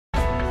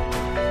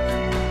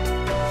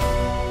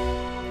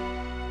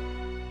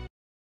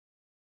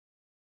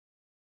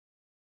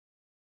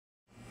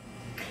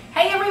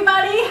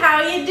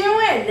how you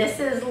doing? This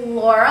is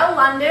Laura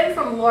London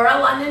from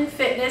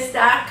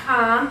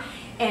lauralondonfitness.com,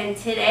 and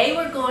today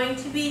we're going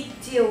to be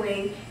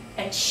doing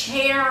a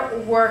chair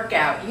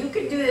workout. You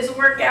can do this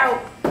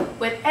workout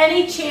with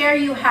any chair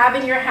you have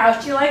in your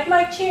house. Do you like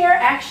my chair?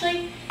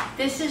 Actually,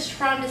 this is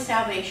from the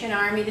Salvation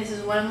Army. This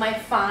is one of my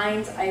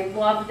finds. I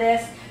love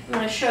this. I'm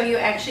going to show you,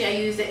 actually I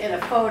used it in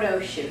a photo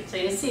shoot, so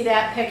you see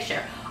that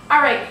picture.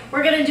 All right,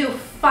 we're going to do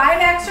 5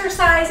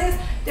 exercises.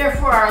 They're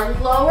for our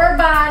lower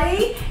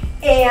body,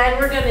 and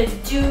we're going to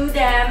do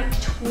them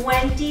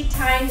 20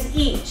 times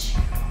each.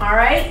 All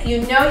right,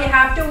 you know you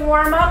have to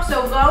warm up,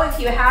 so go. If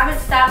you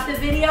haven't, stop the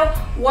video,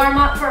 warm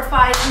up for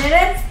 5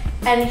 minutes,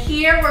 and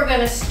here we're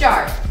going to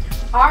start.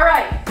 All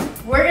right,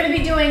 we're going to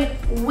be doing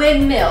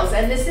windmills,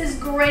 and this is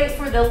great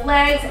for the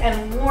legs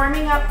and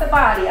warming up the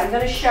body. I'm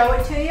going to show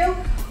it to you.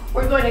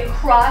 We're going to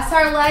cross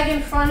our leg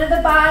in front of the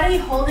body,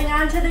 holding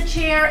onto the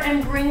chair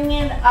and bringing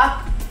it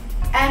up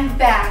and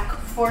back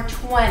for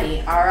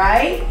 20, all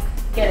right?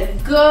 Get a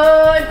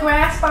good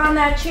grasp on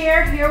that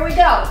chair. Here we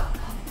go.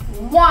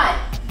 1,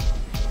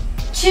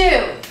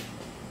 2,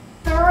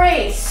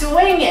 3,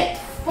 swing it.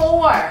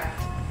 4,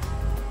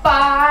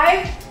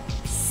 5,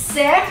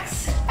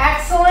 6,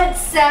 excellent.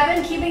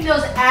 7, keeping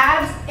those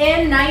abs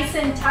in nice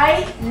and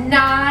tight.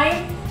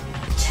 9,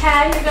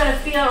 10, you're gonna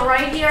feel it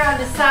right here on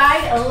the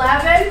side.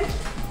 11,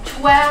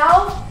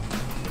 12,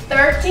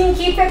 13,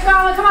 keep it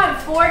going, come on.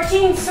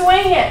 14,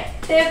 swing it.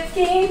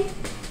 15,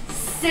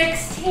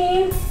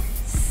 16,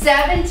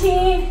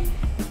 17,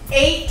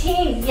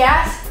 18,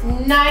 yes,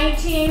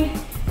 19,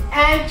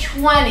 and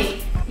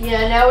 20. You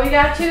know we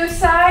got 2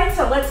 sides,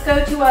 so let's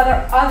go to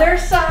other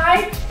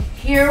side.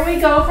 Here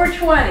we go for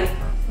 20.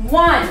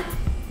 1,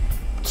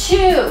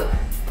 2,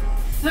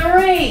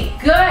 3,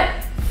 good.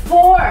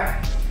 4,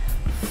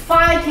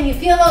 5, can you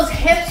feel those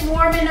hips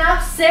warming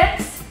up?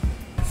 6,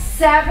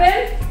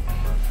 7,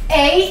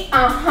 8,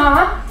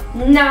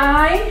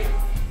 9,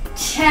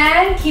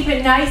 10, keep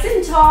it nice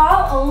and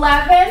tall.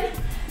 11,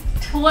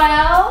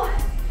 12,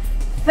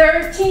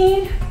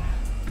 13,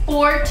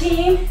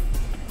 14,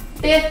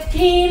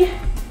 15,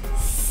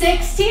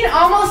 16,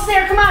 almost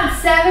there, come on.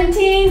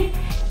 17,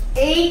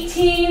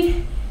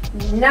 18,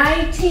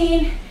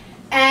 19,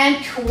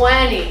 and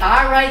 20.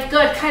 All right,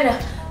 good, kind of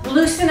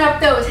loosen up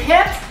those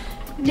hips.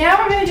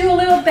 Now we're going to do a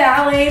little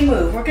ballet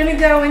move. We're going to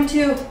go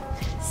into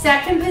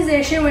second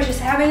position, which is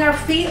having our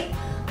feet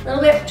a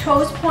little bit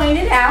toes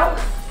pointed out.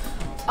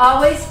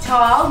 Always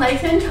tall,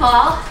 nice and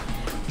tall.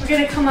 We're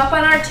going to come up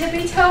on our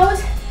tippy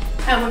toes,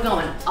 and we're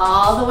going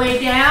all the way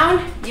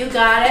down. You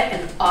got it,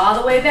 and all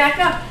the way back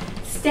up.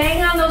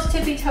 Staying on those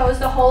tippy toes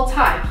the whole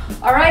time.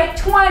 All right,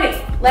 20.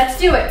 Let's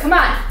do it. Come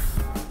on.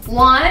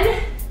 1,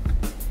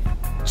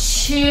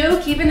 2,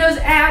 keeping those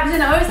abs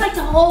in. I always like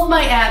to hold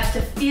my abs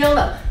to feel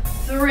them.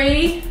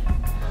 3,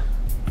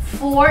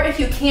 4, if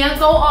you can't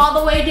go all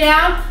the way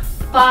down.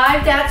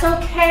 5, that's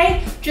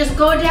okay. Just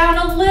go down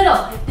a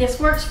little. If this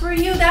works for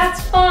you,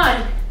 that's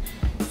fine.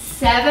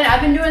 7,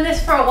 I've been doing this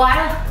for a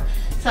while,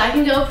 so I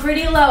can go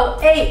pretty low.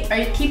 8, are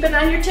you keeping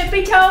on your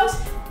tippy toes?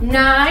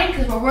 9,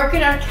 because we're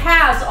working our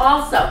calves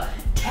also.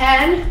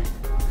 10,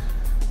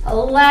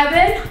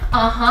 11,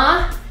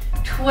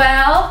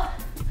 12,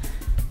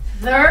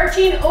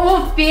 13,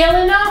 oh,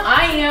 feeling them?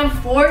 I am.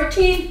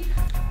 14,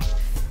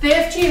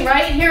 15,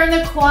 right here in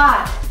the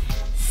quad.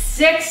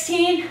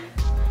 16,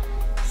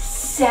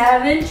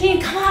 17,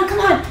 come on, come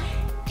on.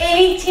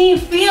 18,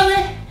 feel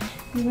it.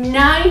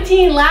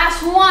 19,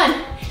 last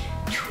one.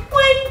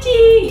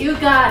 20, you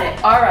got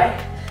it. All right.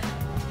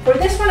 For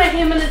this one,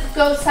 I'm gonna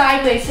go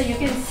sideways so you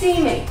can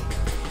see me.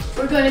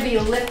 We're gonna be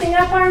lifting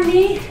up our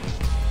knee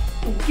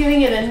and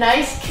giving it a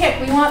nice kick.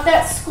 We want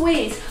that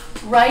squeeze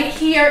right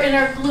here in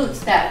our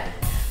glutes, that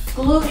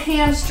glute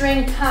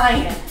hamstring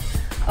tie-in,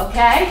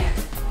 okay?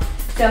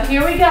 So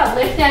here we go,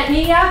 lift that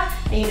knee up,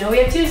 and you know we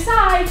have 2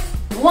 sides.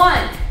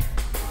 1,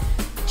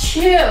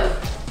 2,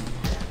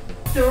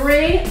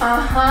 3,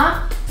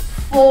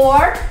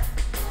 4,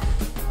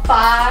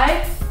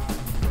 5,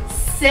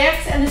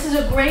 6, and this is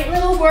a great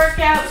little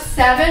workout.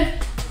 7,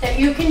 that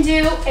you can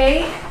do.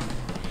 8,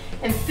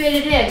 and fit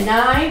it in.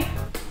 9,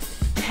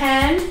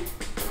 10,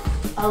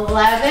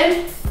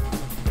 11,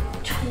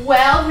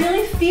 12,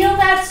 really feel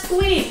that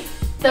squeeze.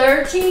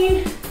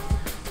 13,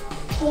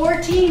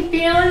 14,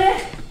 feeling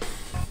it.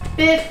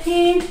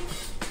 15,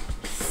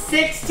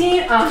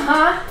 16,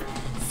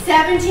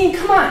 17,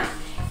 come on.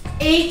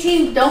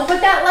 18, don't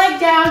put that leg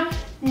down.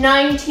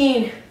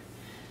 19,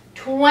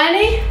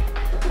 20,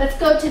 let's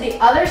go to the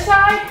other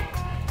side.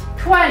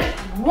 20,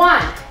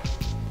 1,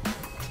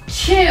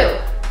 2,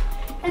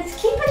 let's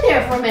keep it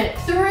there for a minute.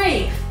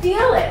 3,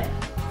 feel it.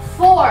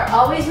 4,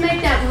 always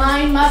make that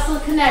mind-muscle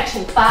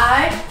connection.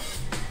 5,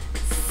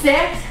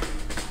 6,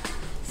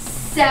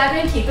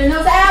 7, keeping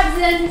those abs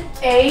in.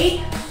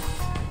 8,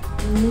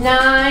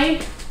 9,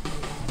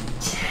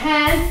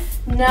 10,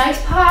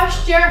 nice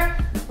posture.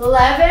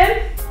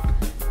 11,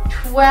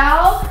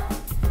 12,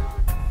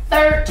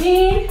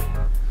 13,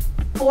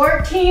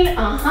 14,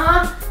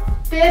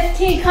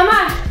 15, come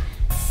on.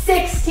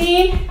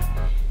 16,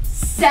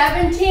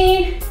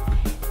 17,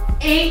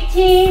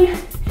 18,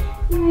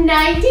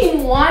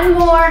 19, one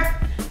more,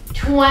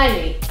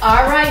 20.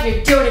 All right,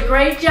 you're doing a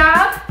great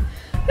job.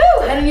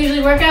 Whew, I don't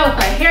usually work out with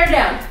my hair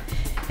down.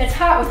 It's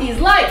hot with these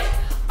lights.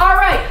 All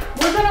right,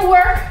 we're gonna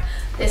work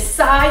the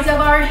sides of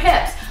our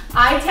hips.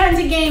 I tend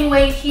to gain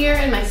weight here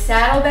in my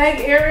saddlebag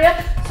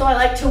area, so I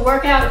like to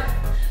work out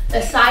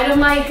the side of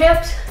my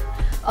hips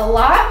a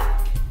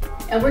lot.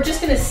 And we're just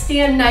gonna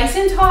stand nice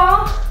and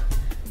tall,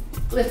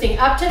 lifting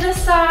up to the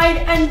side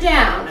and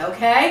down,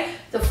 okay?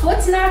 The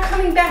foot's not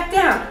coming back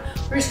down.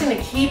 We're just gonna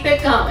keep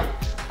it going.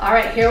 All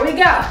right, here we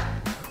go.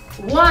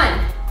 1,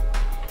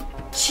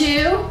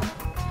 2,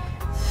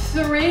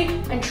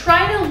 3, and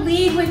try to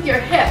lead with your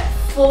hip.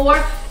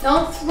 4,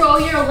 don't throw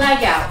your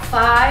leg out.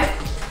 5,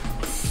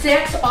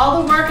 6,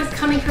 all the work is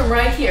coming from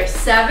right here.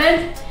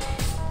 7,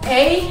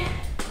 8,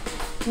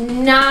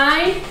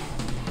 9,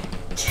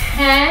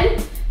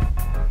 10,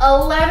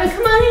 11,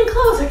 come on in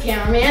closer,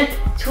 cameraman.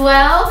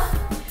 12,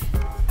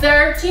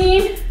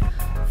 13,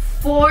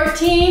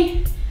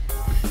 14,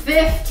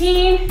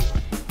 15,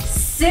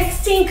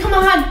 16, come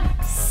on.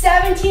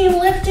 17,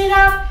 lift it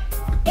up.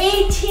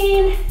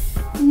 18,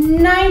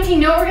 19,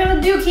 know what we're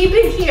gonna do, keep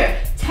it here.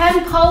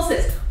 10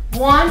 pulses.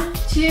 1,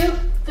 2,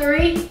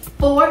 3,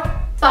 4,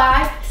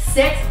 5,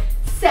 6,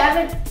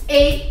 7,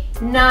 8,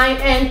 9,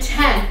 and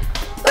 10.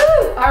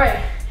 Woo! All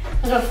right,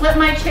 I'm gonna flip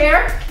my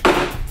chair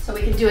so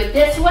we can do it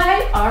this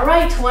way. All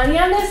right, 20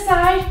 on this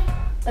side.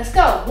 Let's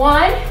go.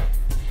 1,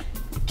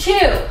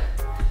 2,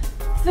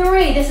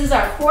 3. This is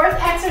our fourth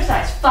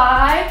exercise.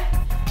 5,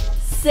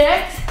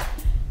 6,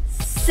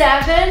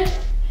 7,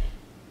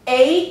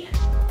 8,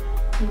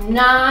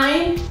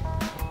 9,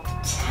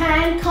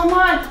 10. Come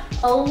on.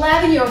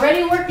 11. You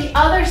already worked the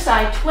other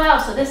side.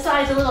 12. So this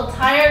side's a little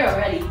tired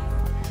already.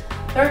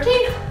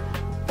 13,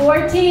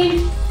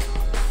 14,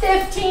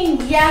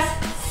 15. Yes.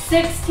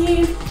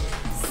 16,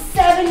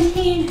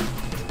 17,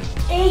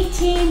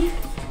 18,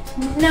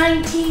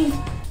 19,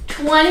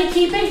 20.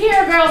 Keep it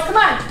here, girls. Come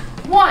on.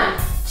 1,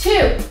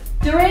 2,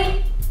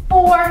 3,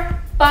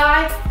 4,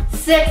 5,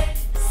 6,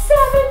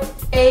 7,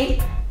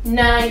 8,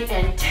 9,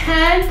 and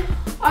 10.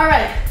 All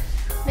right.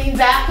 Lean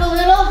back a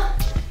little.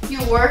 You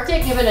worked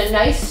it. Give it a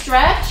nice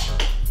stretch.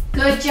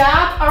 Good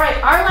job. All right.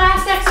 Our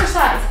last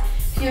exercise.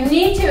 If you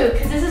need to,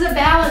 because this is a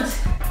balance,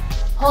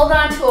 hold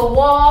on to a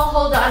wall,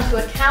 hold on to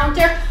a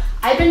counter.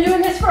 I've been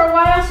doing this for a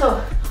while,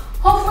 so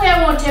hopefully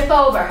I won't tip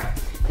over.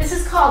 This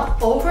is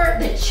called over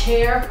the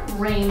chair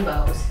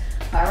rainbows.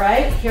 All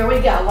right, here we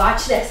go.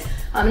 Watch this.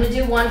 I'm gonna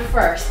do one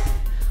first.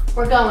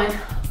 We're going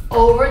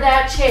over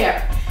that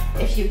chair.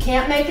 If you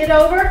can't make it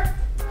over,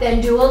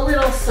 then do a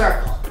little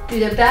circle. Do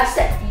the best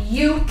that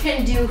you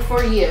can do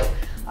for you.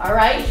 All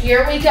right,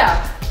 here we go.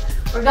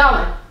 We're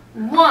going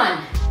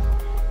 1,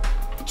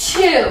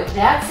 2,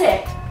 that's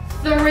it.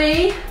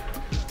 3,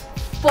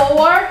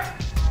 4,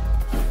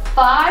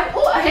 5,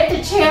 oh, I hit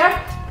the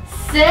chair.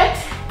 6,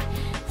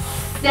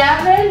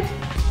 7,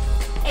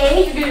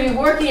 8, you're gonna be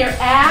working your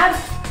abs.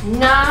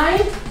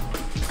 9,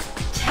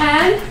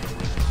 10,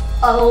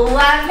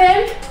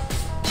 11,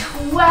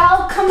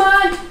 12, come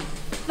on.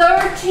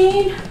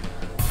 13,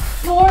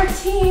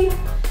 14,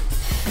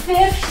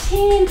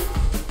 15,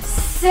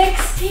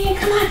 16,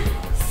 come on.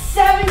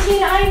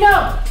 17, I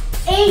know.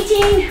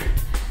 18,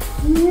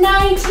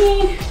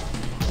 19,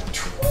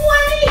 20.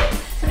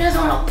 So just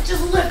want to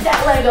just lift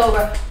that leg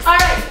over. All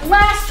right,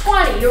 last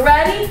 20. You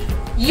ready?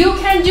 You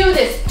can do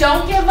this.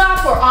 Don't give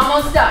up. We're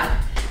almost done.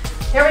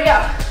 Here we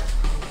go.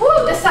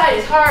 Woo, this side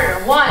is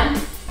harder. 1,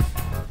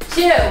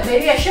 2.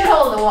 Maybe I should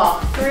hold the wall.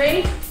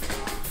 3,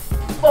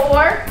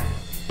 4,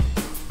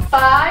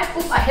 5.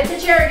 Oop, I hit the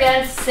chair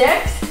again.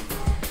 6,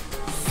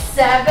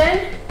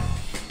 7,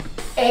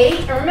 8.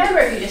 And remember,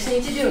 if you just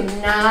need to do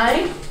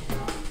 9,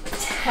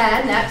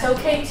 10, that's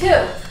okay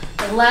too.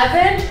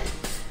 11,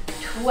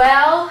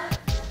 12,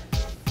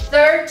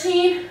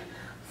 13,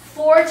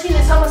 14.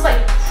 It's almost like,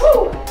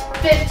 whew,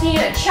 15,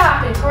 a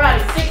chop in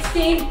karate.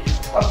 16,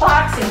 or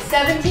boxing.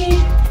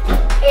 17,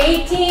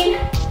 18,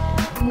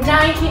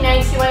 19. Now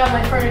you see why all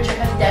my furniture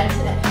has dents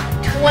in it.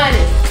 20.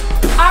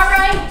 All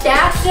right,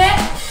 that's it.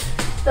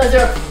 Those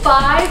are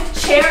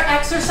 5 chair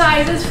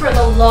exercises for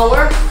the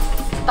lower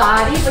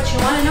body. But you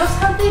want to know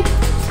something?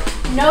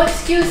 No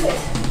excuses.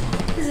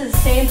 This is the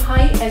same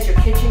height as your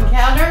kitchen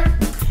counter.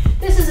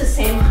 This is the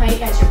same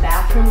height as your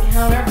bathroom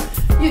counter.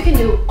 You can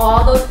do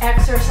all those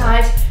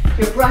exercises.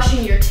 You're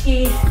brushing your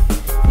teeth.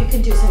 You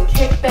can do some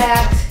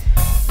kickbacks.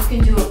 You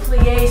can do a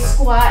plie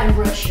squat and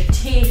brush your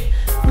teeth.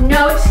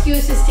 No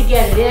excuses to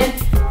get it in.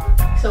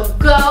 So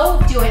go,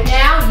 do it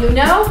now. You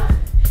know,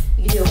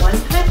 you can do it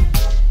 1 time,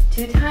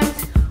 2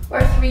 times,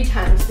 or 3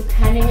 times,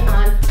 depending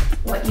on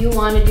what you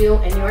want to do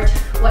and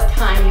what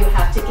time you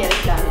have to get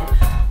it done in.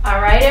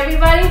 All right,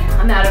 everybody,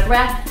 I'm out of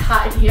breath, it's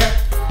hot in here.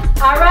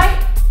 All right,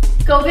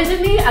 go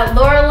visit me at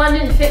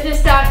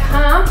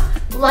lauralondonfitness.com.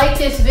 Like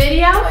this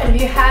video, and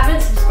if you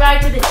haven't,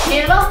 subscribe to the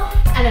channel,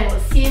 and I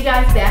will see you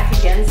guys back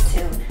again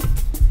soon.